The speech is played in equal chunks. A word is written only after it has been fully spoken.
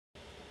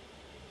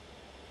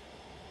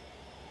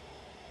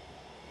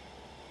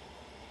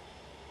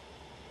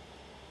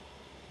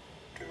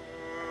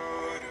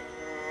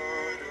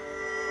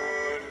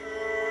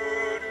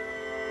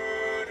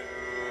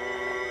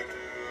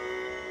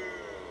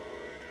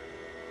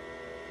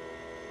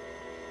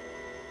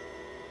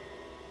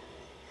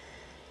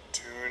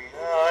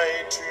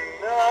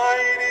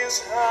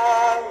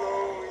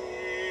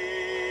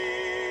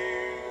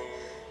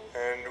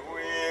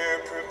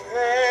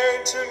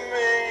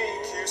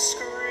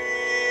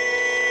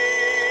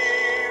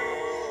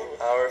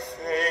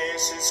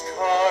faces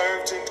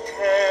carved and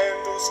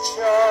candles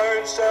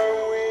charged,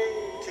 our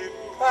wicked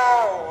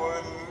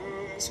power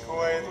looms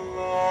quite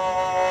large.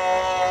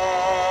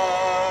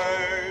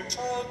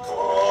 A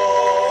chorus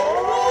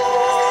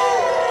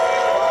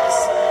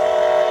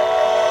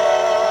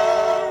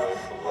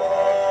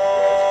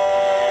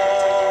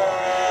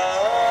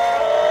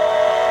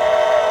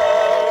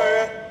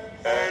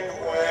and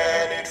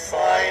when it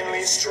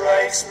finally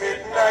strikes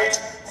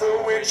midnight,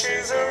 the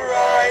witches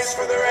arise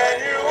for their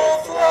annual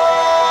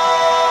flight.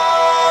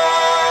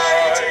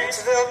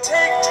 They'll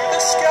take to the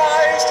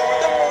skies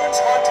toward the moon's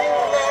haunting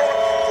glow,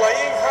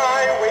 flying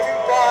high,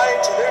 waving by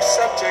to their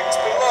subjects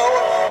below.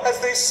 As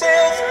they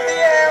sail through the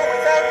air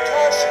without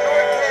caution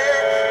or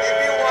care, you'd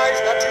be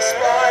wise not to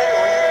spy,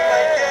 or you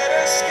might get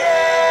a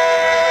scare.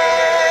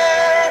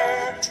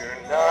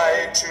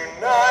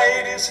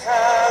 Tonight is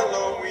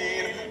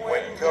Halloween,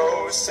 when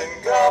ghosts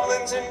and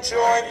goblins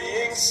enjoy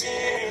being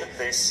seen.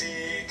 They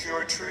seek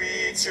your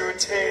treats, your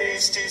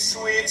tasty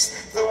sweets,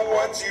 the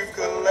ones you've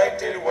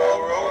collected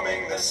while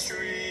roaming the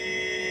streets.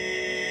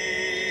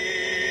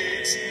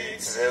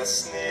 They'll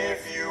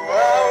sniff you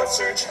out,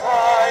 search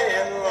high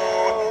and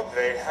low.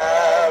 They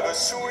have a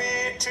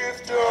sweet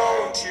tooth,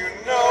 don't you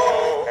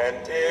know?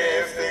 And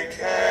if they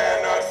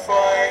cannot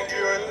find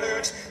your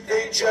loot,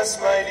 they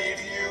just might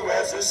eat you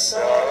as a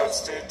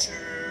substitute.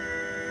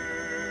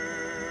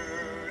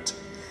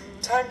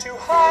 Time to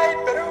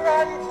hide, better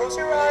run, close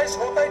your eyes,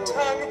 hold thy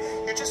tongue.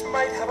 You just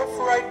might have a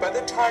fright by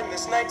the time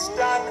this night's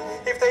done.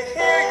 If they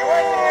hear you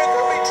are near,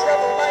 there'll be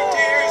trouble, my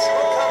dears. You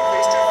will come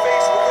face to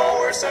face with the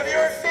worst of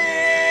your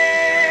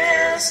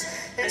fears.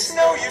 It's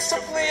no use to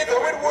plead,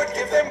 though it would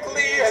give them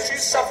glee, as you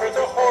suffer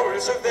the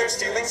horrors of their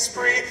stealing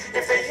spree.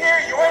 If they hear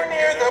you are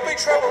near, there'll be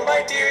trouble,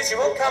 my dears. You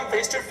will come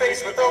face to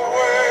face with the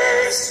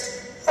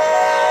worst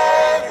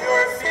of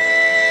your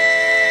fears.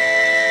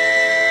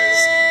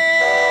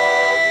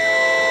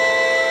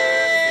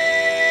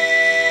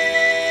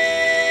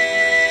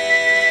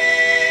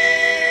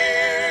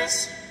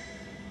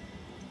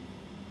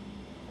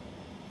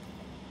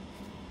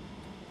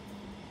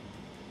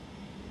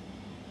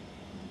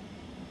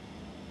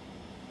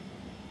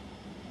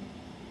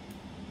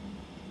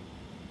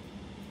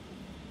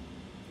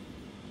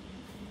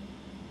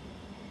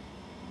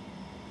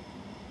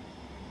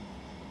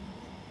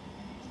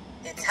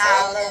 It's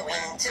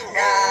Halloween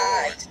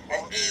tonight,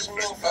 an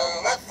evening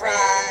full of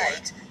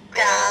fright.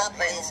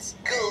 Goblins,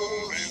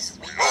 ghoulies,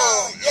 we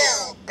all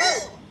yell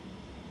boo!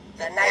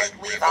 The night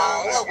we've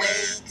all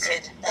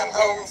awaited, the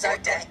homes are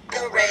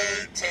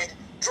decorated.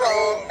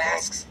 Droll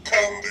masks,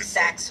 candy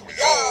sacks, we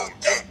all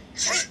get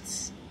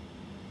treats.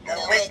 The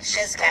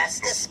witches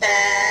cast a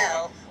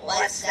spell,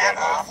 what's that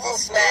awful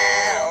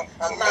smell?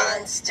 A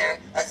monster,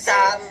 a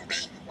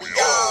zombie, we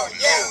all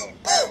yell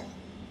boo!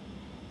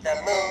 The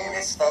moon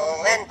is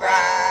full and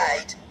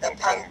bright, the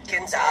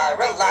pumpkins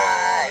are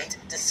alight.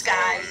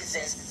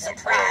 Disguises,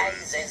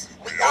 surprises,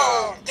 we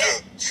all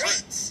get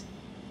treats.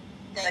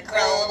 The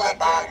crow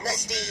up on the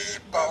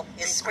steeple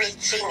is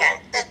screeching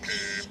at the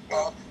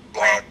people.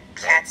 Black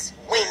cats,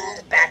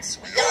 winged bats,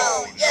 we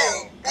all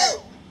yell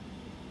boo!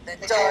 The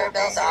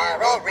doorbells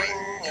are all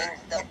ringing,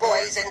 the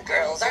boys and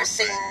girls are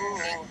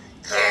singing.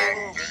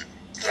 Candy,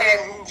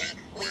 candy,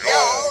 we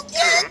all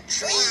get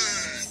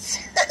treats!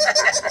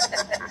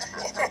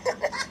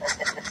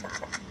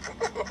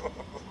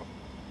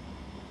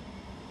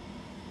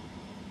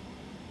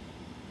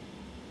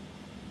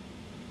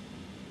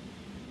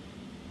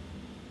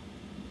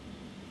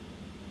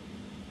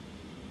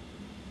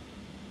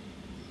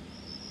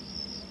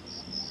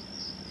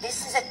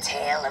 This is a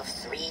tale of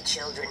 3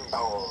 children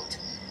bold,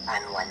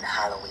 on one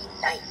Halloween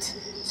night,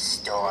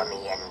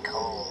 stormy and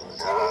cold.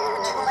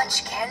 Too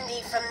much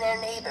candy from their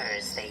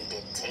neighbors they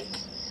did take.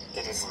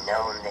 It is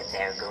known that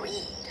their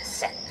greed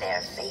set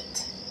their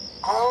fate.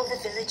 All the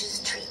village's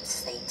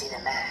treats they did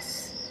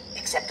amass,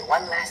 except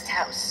one last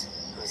house,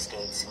 whose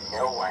gates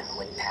no one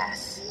would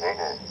pass.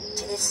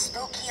 To this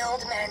spooky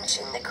old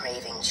mansion the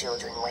craving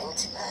children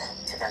went.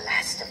 To the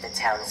last of the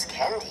town's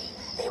candy,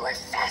 they were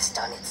fast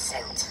on its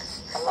scent.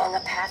 Along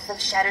a path of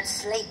shattered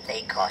slate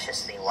they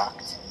cautiously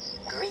walked,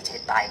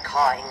 greeted by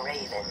cawing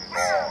ravens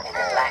and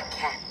a black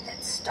cat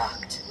that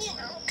stalked.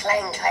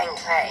 Clang, clang,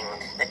 clang,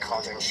 the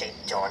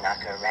cauldron-shaped door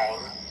knocker rang.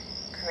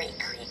 Creak,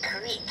 creak,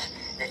 creak,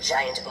 the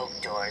giant oak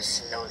doors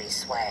slowly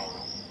swang.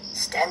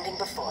 Standing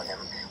before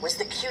them was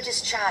the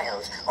cutest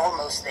child,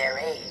 almost their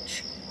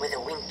age. With a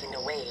wink and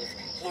a wave,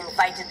 he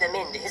invited them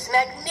into his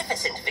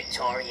magnificent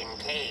Victorian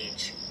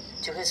cage.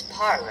 To his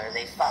parlor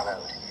they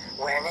followed,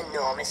 where an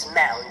enormous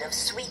mound of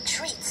sweet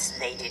treats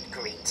they did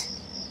greet.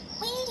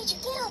 Where did you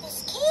get all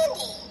this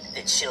candy?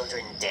 The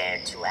children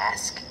dared to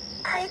ask.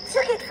 I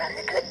took it from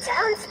the good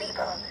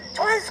townspeople.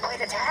 'Twas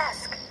quite a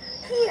task.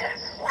 Here,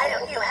 why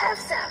don't you have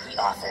some? He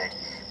offered,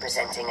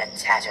 presenting a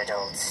tattered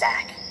old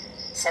sack.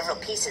 Several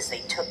pieces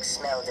they took,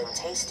 smelled, and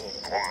tasted,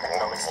 but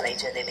moments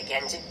later they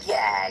began to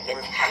gag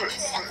and hack.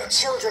 The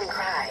children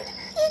cried,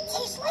 It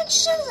tastes like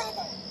shoe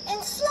leather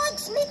and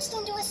slugs mixed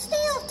into a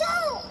stale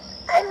dough.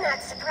 I'm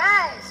not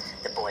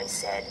surprised, the boy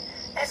said.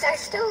 as I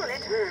stole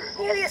it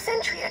nearly a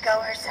century ago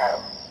or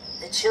so.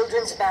 The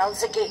children's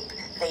mouths agape.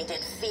 They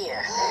did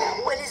fear.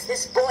 What is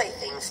this boy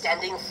thing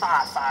standing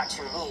far, far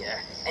too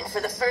near? And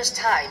for the first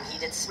time he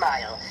did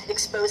smile,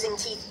 exposing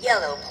teeth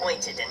yellow,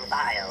 pointed, and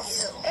vile.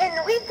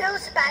 And with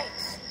those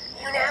bites,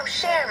 you now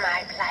share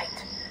my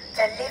plight,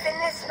 to live in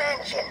this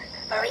mansion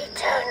for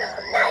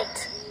eternal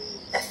night.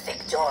 The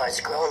thick doors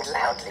groaned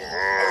loudly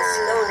and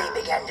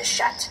slowly began to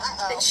shut.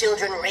 The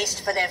children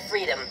raced for their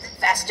freedom,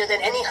 faster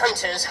than any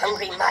hunter's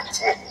hungry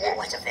mutt.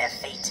 What of their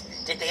fate?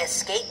 Did they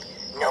escape?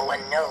 No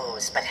one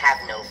knows, but have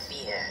no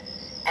fear.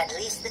 At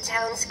least the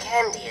town's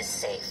candy is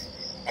safe,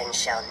 and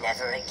shall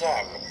never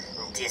again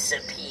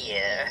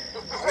disappear.